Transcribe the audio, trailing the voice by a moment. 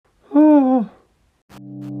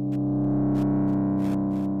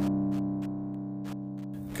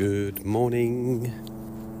Good morning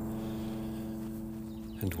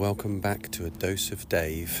and welcome back to A Dose of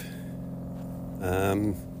Dave.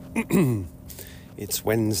 It's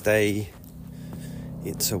Wednesday,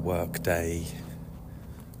 it's a work day.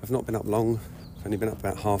 I've not been up long, I've only been up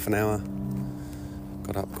about half an hour.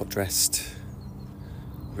 Got up, got dressed,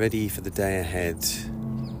 ready for the day ahead.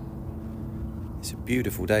 It's a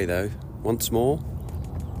beautiful day though, once more.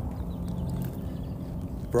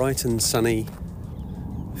 Bright and sunny.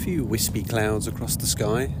 A few wispy clouds across the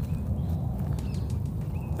sky.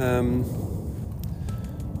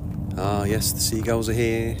 Yes, the seagulls are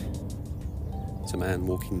here. There's a man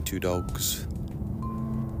walking two dogs.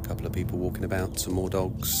 A couple of people walking about, some more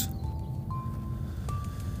dogs.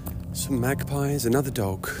 Some magpies, another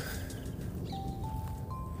dog.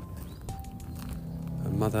 A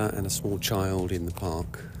mother and a small child in the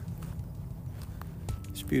park.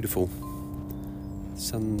 It's beautiful. The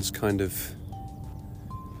sun's kind of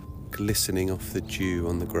glistening off the dew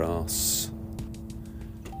on the grass,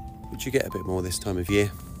 which you get a bit more this time of year,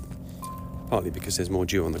 partly because there's more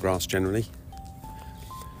dew on the grass generally,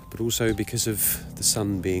 but also because of the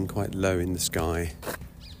sun being quite low in the sky,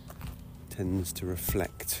 tends to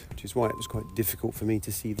reflect, which is why it was quite difficult for me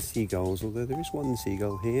to see the seagulls, although there is one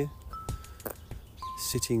seagull here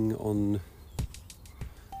sitting on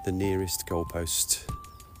the nearest goalpost.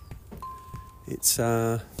 It's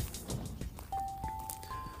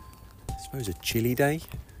I suppose a chilly day,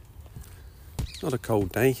 not a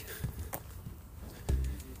cold day.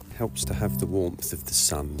 Helps to have the warmth of the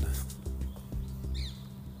sun.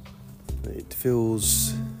 It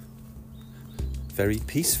feels very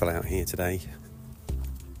peaceful out here today.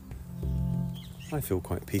 I feel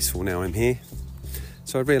quite peaceful now I'm here.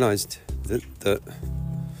 So I realised that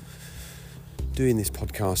doing this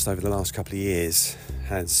podcast over the last couple of years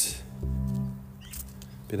has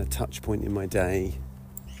been a touch point in my day.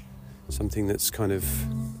 Something that's kind of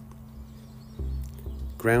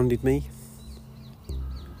grounded me.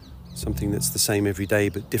 Something that's the same every day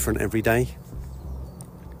but different every day.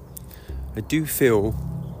 I do feel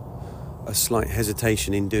a slight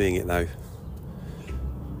hesitation in doing it though.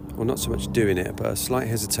 Well, not so much doing it, but a slight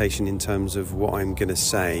hesitation in terms of what I'm going to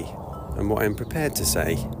say and what I'm prepared to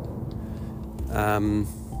say. I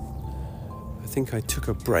think I took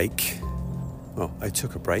a break. Well, I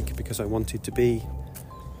took a break because I wanted to be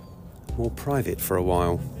more private for a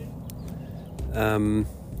while, and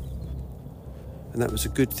that was a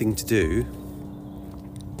good thing to do,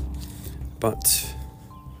 but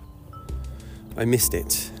I missed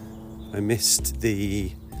it. I missed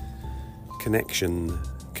the connections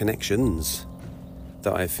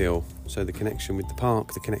that I feel. So the connection with the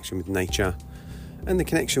park, the connection with nature, and the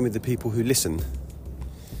connection with the people who listen.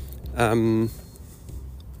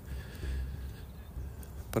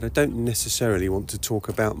 But I don't necessarily want to talk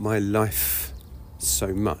about my life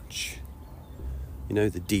so much. You know,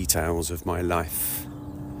 the details of my life.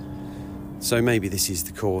 So maybe this is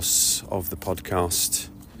the course of the podcast.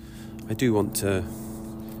 I do want to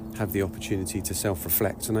have the opportunity to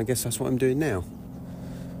self-reflect, and I guess that's what I'm doing now.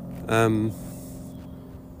 I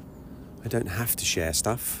don't have to share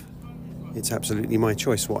stuff. It's absolutely my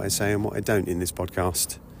choice what I say and what I don't in this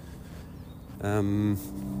podcast.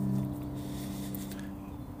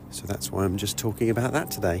 So that's why I'm just talking about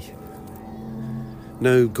that today.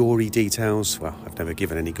 No gory details. Well, I've never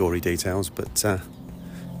given any gory details, but so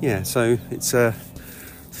it's the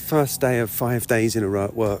first day of 5 days in a row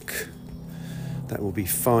at work. That will be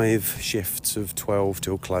 5 shifts of 12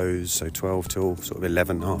 till close, so 12 till sort of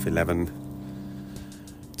 11, half 11.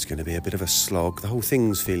 It's going to be a bit of a slog. The whole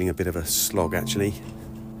thing's feeling a bit of a slog, actually.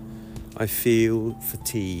 I feel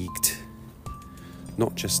fatigued.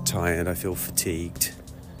 Not just tired, I feel fatigued.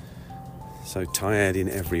 So tired in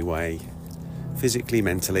every way, physically,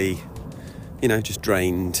 mentally, just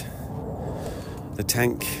drained. The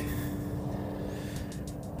tank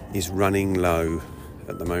is running low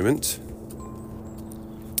at the moment.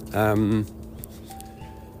 And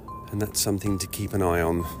that's something to keep an eye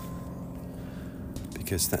on,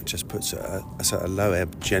 because that just puts a sort of low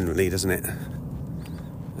ebb generally, doesn't it?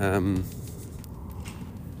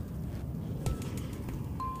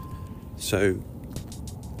 So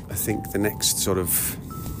I think the next sort of,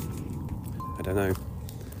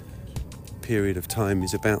 period of time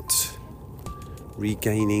is about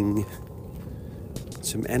regaining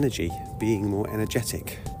some energy, being more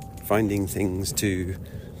energetic, finding things to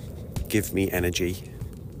give me energy.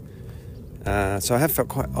 So I have felt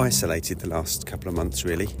quite isolated the last couple of months,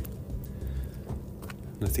 really.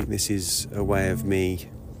 And I think this is a way of me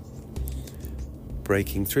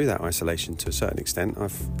breaking through that isolation to a certain extent.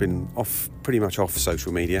 I've been pretty much off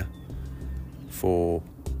social media for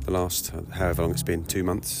the last, however long it's been, 2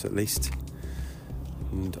 months at least.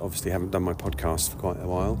 And obviously haven't done my podcast for quite a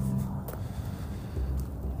while.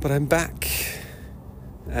 But I'm back,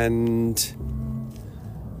 and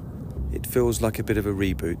it feels like a bit of a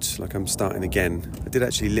reboot, like I'm starting again. I did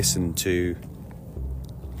actually listen to,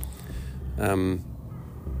 in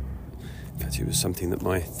fact it was something that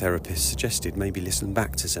my therapist suggested, maybe listen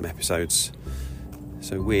back to some episodes.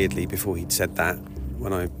 So weirdly, before he'd said that,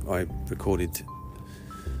 when I recorded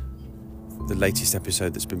the latest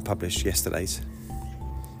episode that's been published, yesterday's,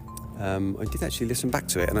 I did actually listen back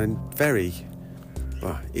to it, and I very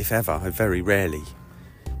rarely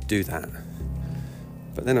do that.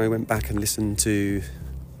 But then I went back and listened to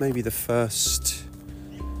maybe the first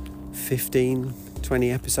 15, 20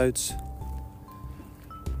 episodes,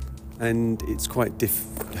 and it's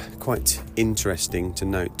quite interesting to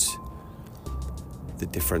note the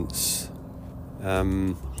difference.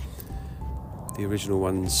 The original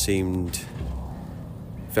one seemed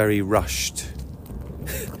very rushed,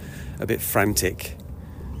 a bit frantic,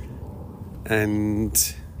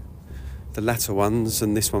 and the latter ones,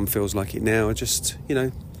 and this one feels like it now, are just,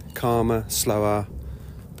 calmer, slower,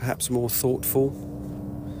 perhaps more thoughtful.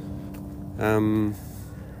 I've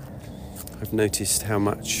noticed how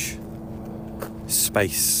much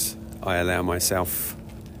space I allow myself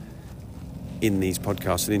in these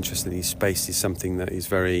podcasts, and interestingly, space is something that is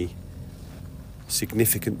very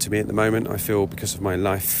significant to me at the moment. I feel because of my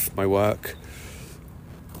life, my work,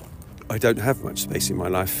 I don't have much space in my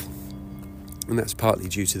life, and that's partly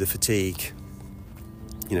due to the fatigue.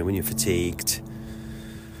 When you're fatigued,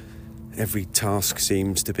 every task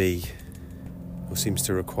seems to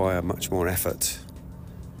require much more effort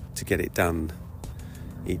to get it done.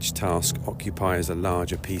 Each task occupies a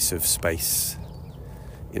larger piece of space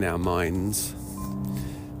in our minds.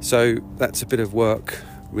 So that's a bit of work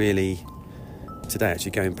really today,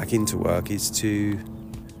 actually going back into work, is to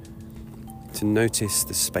notice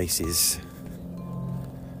the spaces,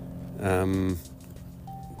 to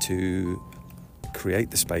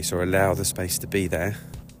create the space or allow the space to be there,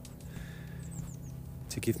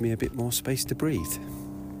 to give me a bit more space to breathe.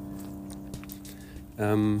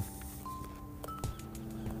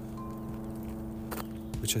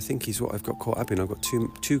 Which I think is what I've got caught up in. I've got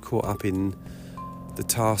too caught up in the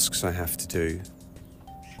tasks I have to do,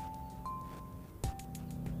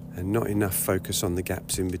 and not enough focus on the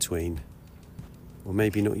gaps in between, or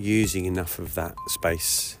maybe not using enough of that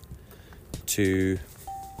space to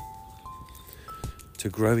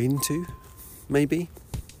grow into, maybe.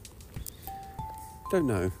 Don't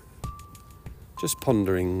know. Just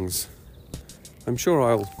ponderings. I'm sure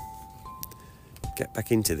I'll get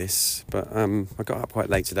back into this, but I got up quite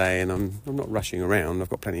late today, and I'm not rushing around. I've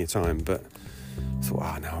got plenty of time, but I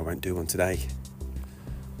thought, no, I won't do one today.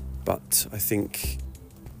 But I think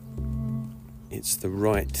it's the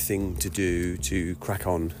right thing to do to crack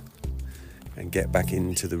on and get back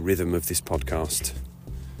into the rhythm of this podcast.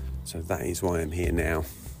 So that is why I'm here now.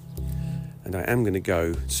 And I am going to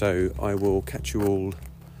go, so I will catch you all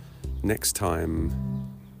next time.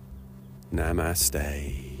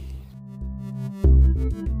 Namaste.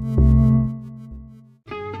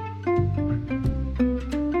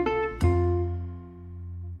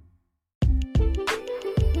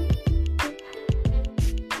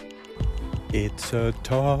 It's a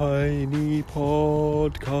tiny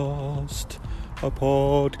podcast, a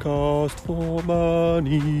podcast for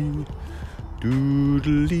money.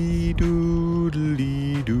 Doodly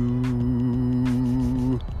doodly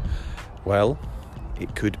doo. Well,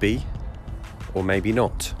 it could be, or maybe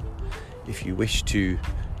not. If you wish to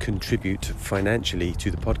contribute financially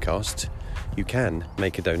to the podcast, you can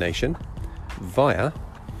make a donation via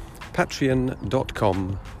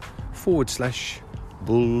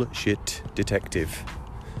patreon.com/bullshit detective.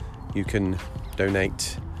 You can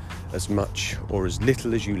donate as much or as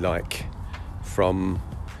little as you like, from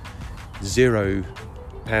 £0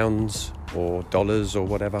 or dollars or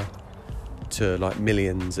whatever to like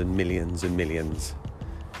millions and millions and millions,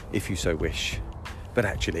 if you so wish. But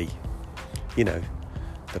actually, the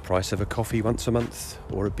price of a coffee once a month,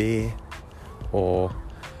 or a beer, or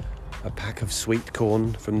a pack of sweet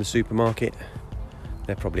corn from the supermarket,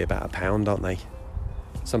 they're probably about £1, aren't they?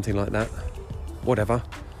 Something like that. Whatever.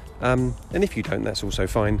 And if you don't, that's also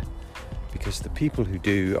fine, because the people who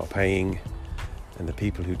do are paying, and the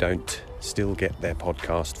people who don't still get their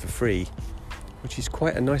podcast for free, which is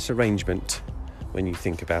quite a nice arrangement when you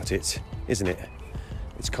think about it, isn't it?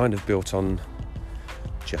 It's kind of built on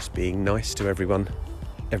just being nice to everyone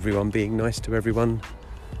being nice to everyone,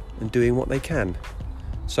 and doing what they can.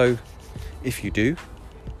 So if you do,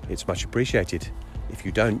 it's much appreciated. If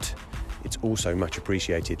you don't, it's also much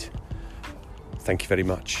appreciated. Thank you very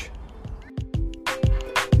much.